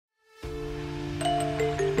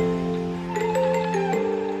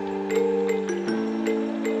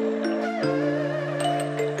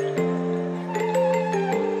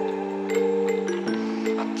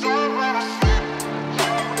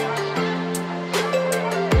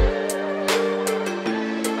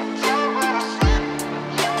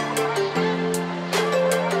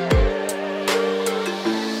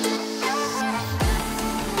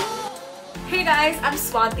I'm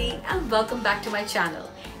Swati and welcome back to my channel.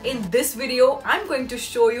 In this video, I'm going to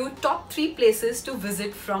show you top 3 places to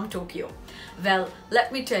visit from Tokyo. Well,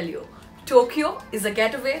 let me tell you, Tokyo is a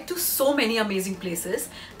getaway to so many amazing places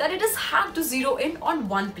that it is hard to zero in on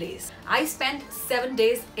one place. I spent 7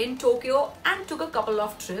 days in Tokyo and took a couple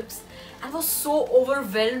of trips and was so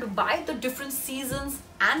overwhelmed by the different seasons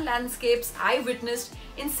and landscapes I witnessed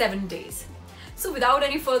in 7 days. So without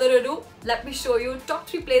any further ado, let me show you top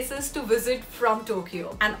 3 places to visit from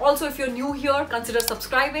Tokyo. And also, if you're new here, consider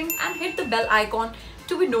subscribing and hit the bell icon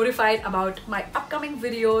to be notified about my upcoming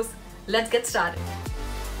videos. Let's get started.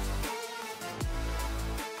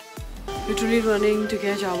 Literally running to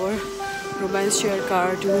catch our romance share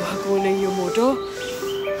car to Hakone, Yamato.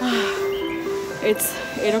 It's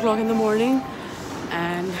 8 o'clock in the morning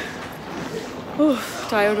and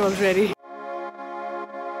tired already.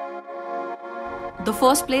 The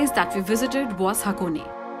first place that we visited was Hakone.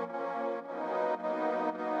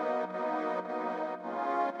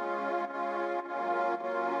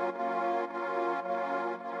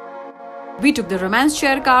 We took the romance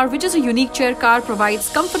chair car, which is a unique chair car, provides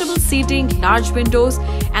comfortable seating, large windows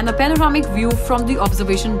and a panoramic view from the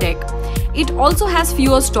observation deck. It also has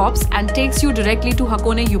fewer stops and takes you directly to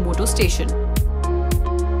Hakone Yumoto station.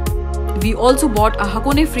 We also bought a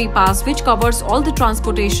Hakone free pass which covers all the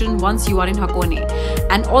transportation once you are in Hakone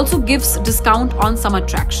and also gives discount on some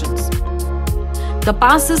attractions. The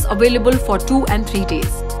pass is available for 2 and 3 days.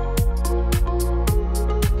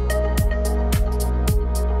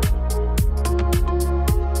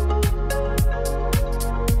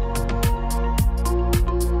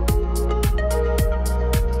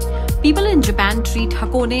 People in Japan treat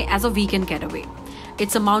Hakone as a weekend getaway.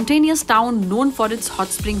 It's a mountainous town known for its hot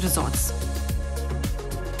spring resorts.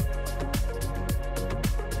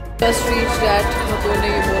 Just reached at Hakone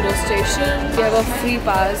Yumoto station. We have a free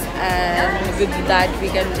pass and with that we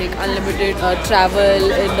can take unlimited travel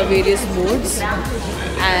in the various modes.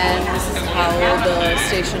 And this is how the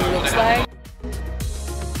station looks like.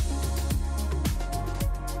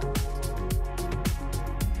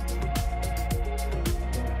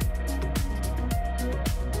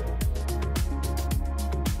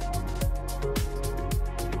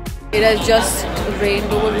 It has just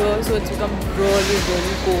rained over here, so it's become really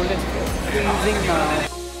cold and freezing now.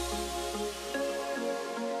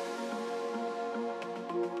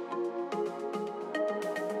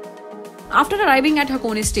 After arriving at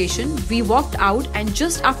Hakone station, we walked out and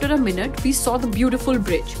just after a minute, we saw the beautiful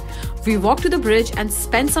bridge. We walked to the bridge and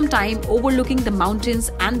spent some time overlooking the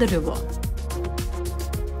mountains and the river.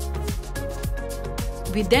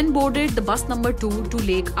 We then boarded the bus number 2 to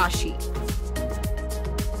Lake Ashi.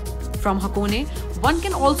 From Hakone, one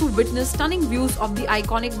can also witness stunning views of the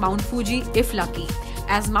iconic Mount Fuji if lucky,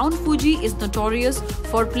 as Mount Fuji is notorious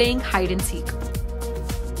for playing hide and seek.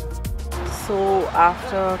 So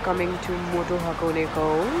after coming to Moto Hakone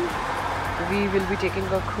Go, we will be taking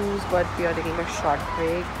a cruise, but we are taking a short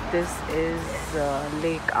break. This is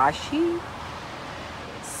Lake Ashi.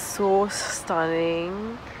 So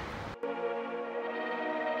stunning.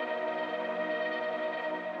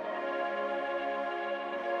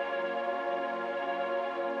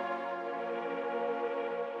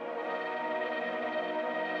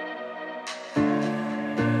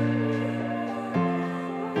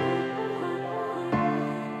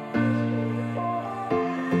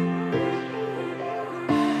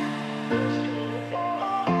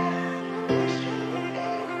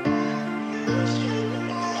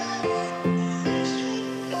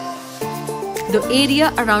 The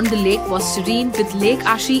area around the lake was serene with Lake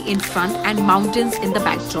Ashi in front and mountains in the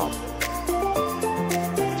backdrop.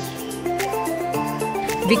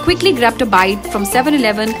 We quickly grabbed a bite from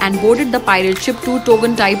 7-Eleven and boarded the pirate ship to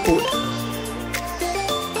Togontai port.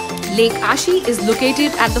 Lake Ashi is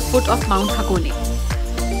located at the foot of Mount Hakone.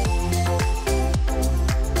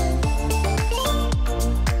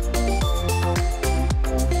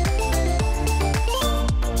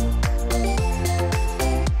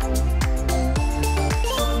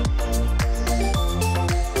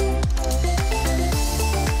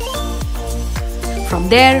 From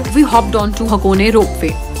there, we hopped on to Hakone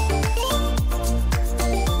ropeway.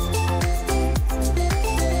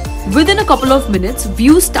 Within a couple of minutes,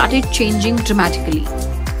 views started changing dramatically.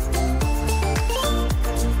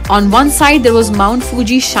 On one side, there was Mount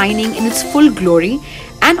Fuji shining in its full glory,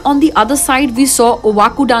 and on the other side, we saw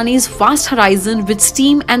Owakudani's vast horizon with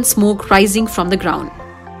steam and smoke rising from the ground.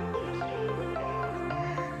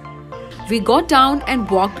 We got down and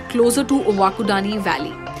walked closer to Owakudani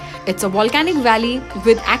Valley. It's a volcanic valley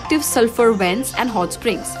with active sulfur vents and hot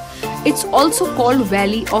springs. It's also called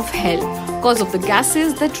Valley of Hell cause of the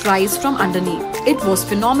gases that rise from underneath. It was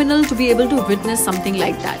phenomenal to be able to witness something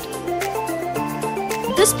like that.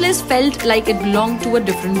 This place felt like it belonged to a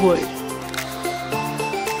different world.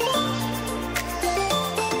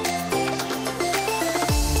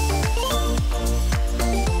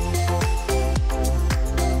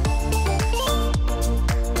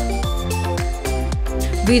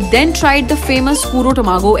 We then tried the famous Kuro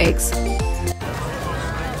Tamago eggs.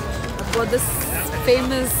 I've got this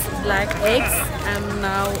famous black eggs and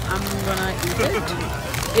now I'm gonna eat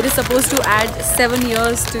it. It is supposed to add 7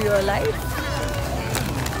 years to your life.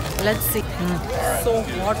 Let's see. So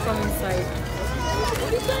hot from inside.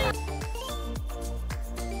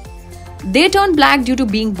 They turned black due to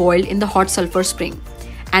being boiled in the hot sulfur spring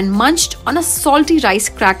and munched on a salty rice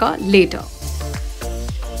cracker later.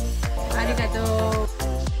 Arigato.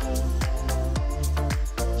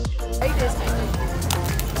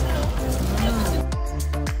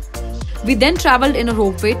 We then travelled in a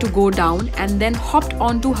ropeway to go down and then hopped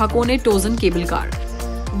onto Hakone Tozen cable car,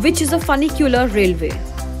 which is a funicular railway.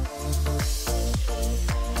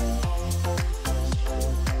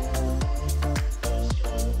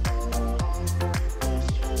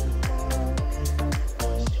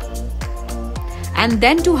 And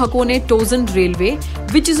then to Hakone Tozen Railway,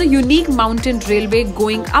 which is a unique mountain railway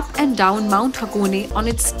going up and down Mount Hakone on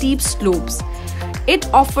its steep slopes. It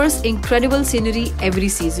offers incredible scenery every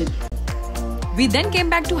season. We then came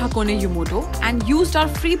back to Hakone Yumoto and used our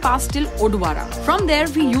free pass till Odawara. From there,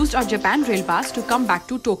 we used our Japan Rail Pass to come back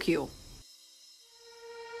to Tokyo.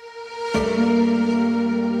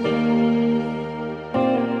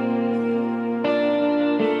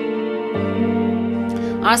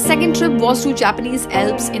 Our second trip was to Japanese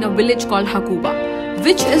Alps in a village called Hakuba,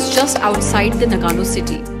 which is just outside the Nagano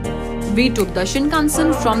city. We took the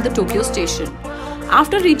Shinkansen from the Tokyo station.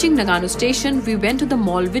 After reaching Nagano station, we went to the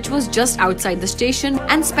mall which was just outside the station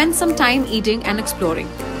and spent some time eating and exploring.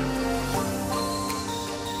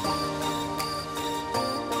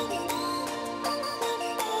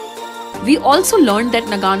 We also learned that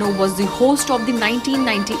Nagano was the host of the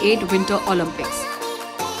 1998 Winter Olympics.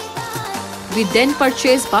 We then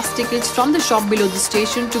purchased bus tickets from the shop below the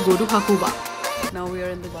station to go to Hakuba. Now we are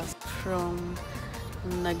in the bus from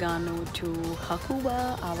Nagano to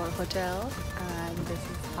Hakuba, our hotel, and this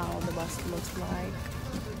is how the bus looks like.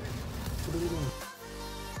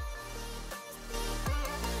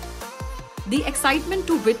 The excitement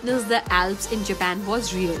to witness the Alps in Japan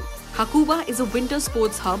was real. Hakuba is a winter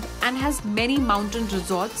sports hub and has many mountain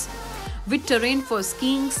resorts with terrain for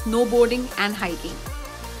skiing, snowboarding and hiking.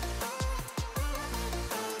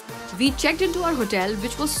 We checked into our hotel,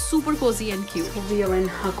 which was super cozy and cute. We are in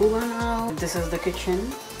Hakuba now. This is the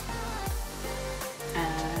kitchen.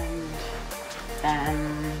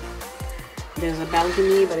 And there's a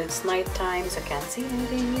balcony, but it's night time, so I can't see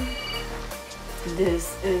anything.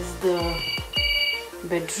 This is the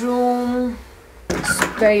bedroom. It's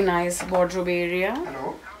very nice wardrobe area.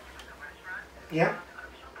 Hello? Yeah?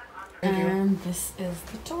 And this is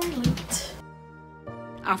the toilet.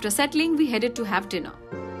 After settling, we headed to have dinner.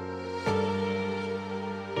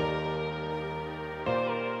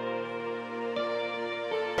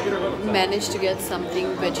 Managed to get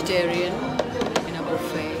something vegetarian in a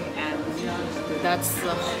buffet, and that's the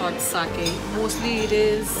hot sake. Mostly it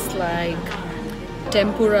is like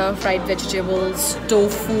tempura, fried vegetables,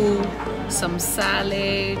 tofu, some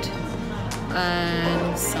salad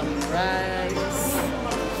and some rice.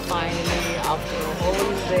 Finally, after a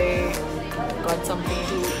whole day, got something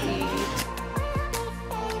to eat.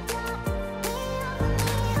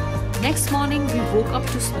 Next morning, we woke up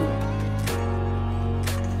to snow.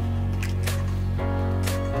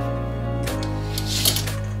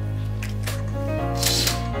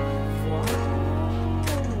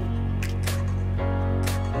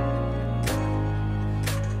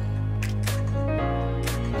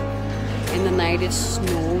 In the night it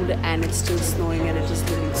snowed and it's still snowing and it is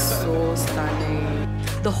looking so stunning.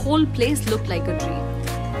 The whole place looked like a dream.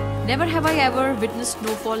 Never have I ever witnessed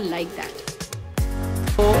snowfall like that.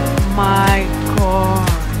 Oh my god.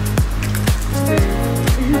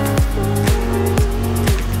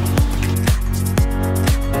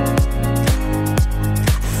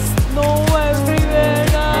 Snow everywhere,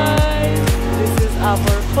 guys. This is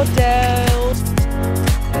our hotel.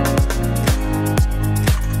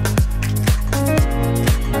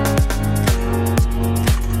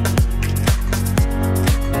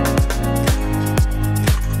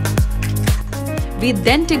 We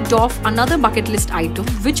then ticked off another bucket list item,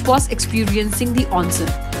 which was experiencing the onsen,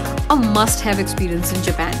 a must-have experience in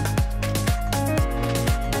Japan.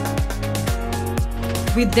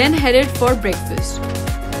 We then headed for breakfast.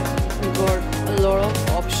 got a lot of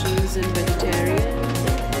options in vegetarian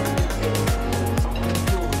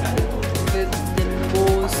with the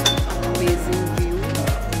most amazing view.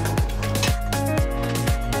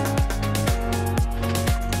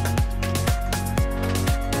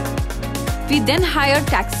 We then hired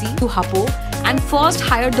taxi to Hapo and first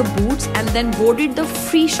hired the boots and then boarded the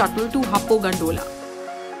free shuttle to Hapo Gondola.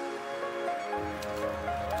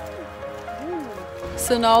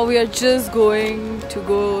 So now we are just going to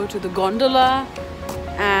go to the gondola,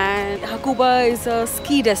 and Hakuba is a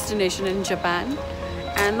ski destination in Japan,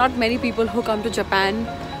 and not many people who come to Japan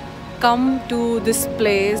come to this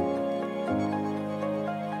place.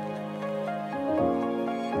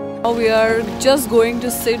 Now we are just going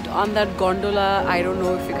to sit on that gondola. I don't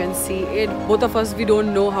know if you can see it. Both of us, we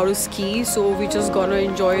don't know how to ski, so we just gonna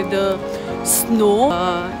enjoy the snow.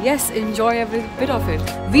 Yes, enjoy every bit of it.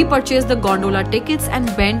 We purchased the gondola tickets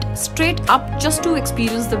and went straight up just to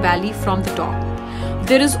experience the valley from the top.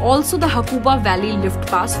 There is also the Hakuba Valley lift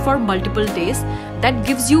pass for multiple days that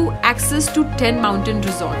gives you access to 10 mountain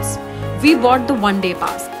resorts. We bought the one-day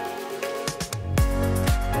pass.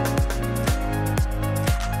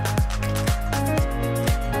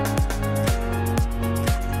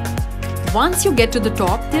 Once you get to the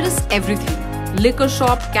top, there is everything: liquor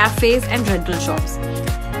shop, cafes and rental shops.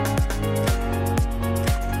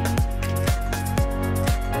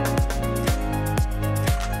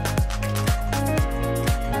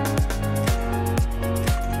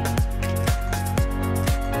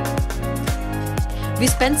 We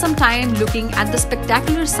spent some time looking at the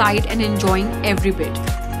spectacular sight and enjoying every bit.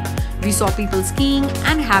 We saw people skiing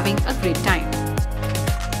and having a great time.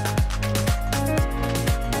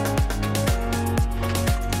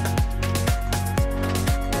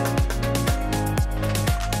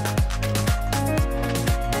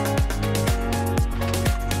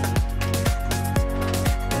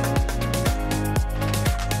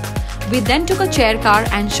 We then took a chair car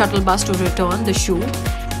and shuttle bus to return the shoe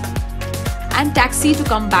and taxi to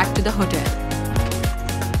come back to the hotel.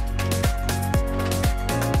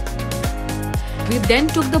 We then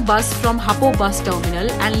took the bus from Hapo bus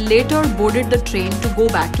terminal and later boarded the train to go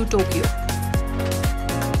back to Tokyo.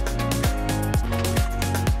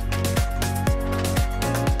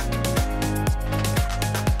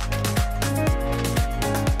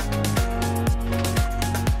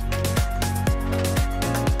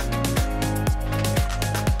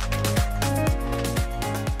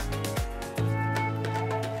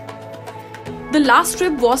 The last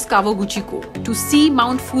trip was Kawaguchiko to see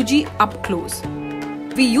Mount Fuji up close.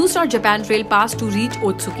 We used our Japan Trail Pass to reach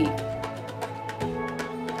Otsuki.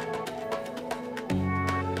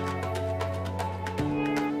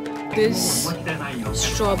 This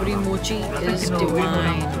strawberry mochi is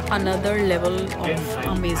divine. Another level of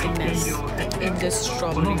amazingness in this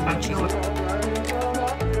strawberry mochi.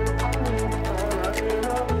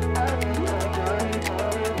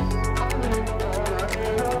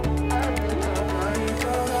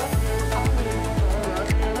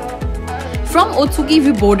 From Otsuki,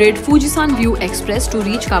 we boarded Fujisan View Express to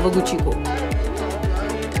reach Kawaguchiko.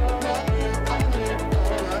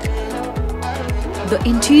 The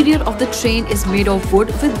interior of the train is made of wood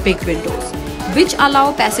with big windows, which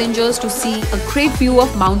allow passengers to see a great view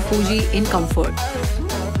of Mount Fuji in comfort.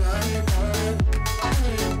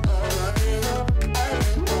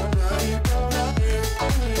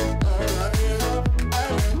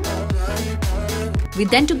 We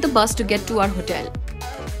then took the bus to get to our hotel.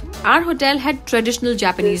 Our hotel had traditional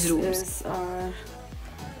Japanese rooms. This is our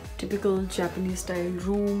typical Japanese style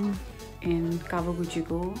room in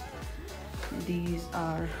Kawaguchiko. These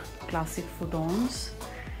are classic futons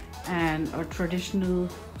and a traditional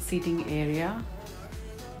seating area,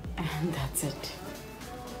 and that's it.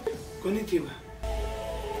 Konnichiwa.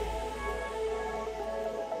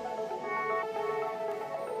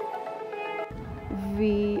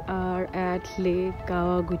 We are at Lake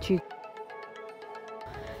Kawaguchiko,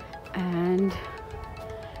 and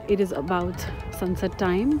it is about sunset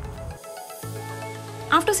time.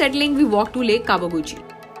 After settling, we walked to Lake Kawaguchi.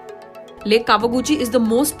 Lake Kawaguchi is the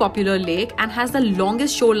most popular lake and has the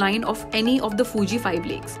longest shoreline of any of the Fuji 5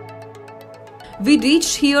 lakes. We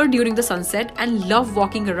reached here during the sunset and love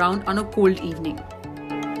walking around on a cold evening.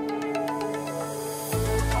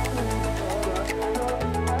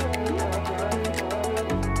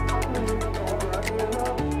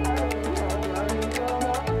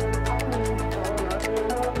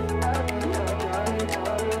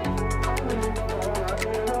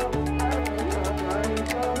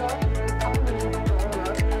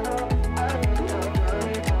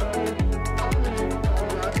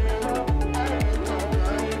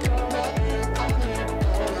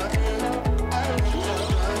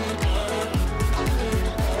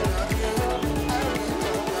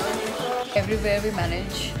 everywhere we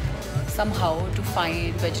manage somehow to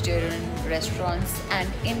find vegetarian restaurants, and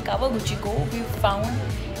in Kawaguchiko we found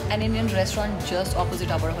an Indian restaurant just opposite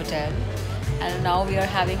our hotel, and now we are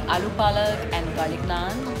having aloo palak and garlic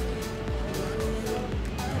naan,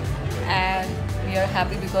 and we are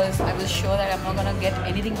happy because I was sure that I'm not gonna get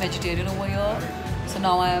anything vegetarian over here, so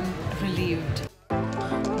now I am relieved.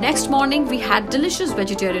 Next morning, we had delicious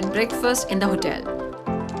vegetarian breakfast in the hotel.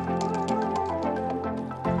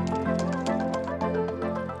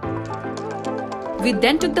 We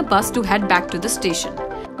then took the bus to head back to the station.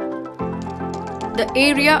 The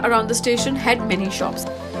area around the station had many shops.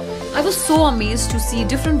 I was so amazed to see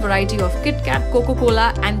different variety of Kit Kat,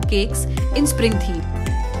 Coca-Cola and cakes in spring theme.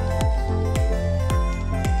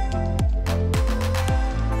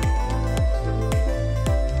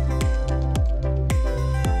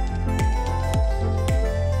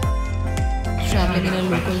 Traveling in a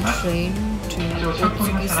local train to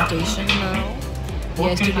Otsuki station now.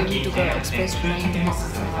 Yesterday we took an express train. This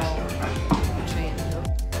is how the train looks.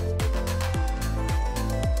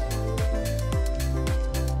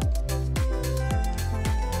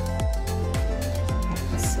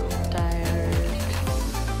 So tired.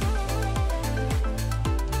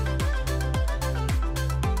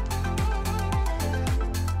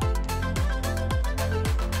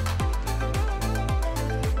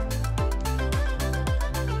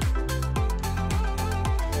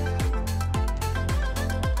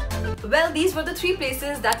 Well, these were the 3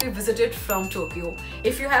 places that we visited from Tokyo.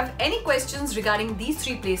 If you have any questions regarding these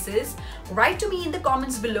 3 places, write to me in the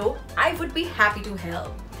comments below. I would be happy to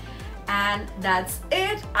help. And that's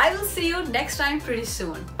it. I will see you next time pretty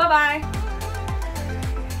soon. Bye-bye.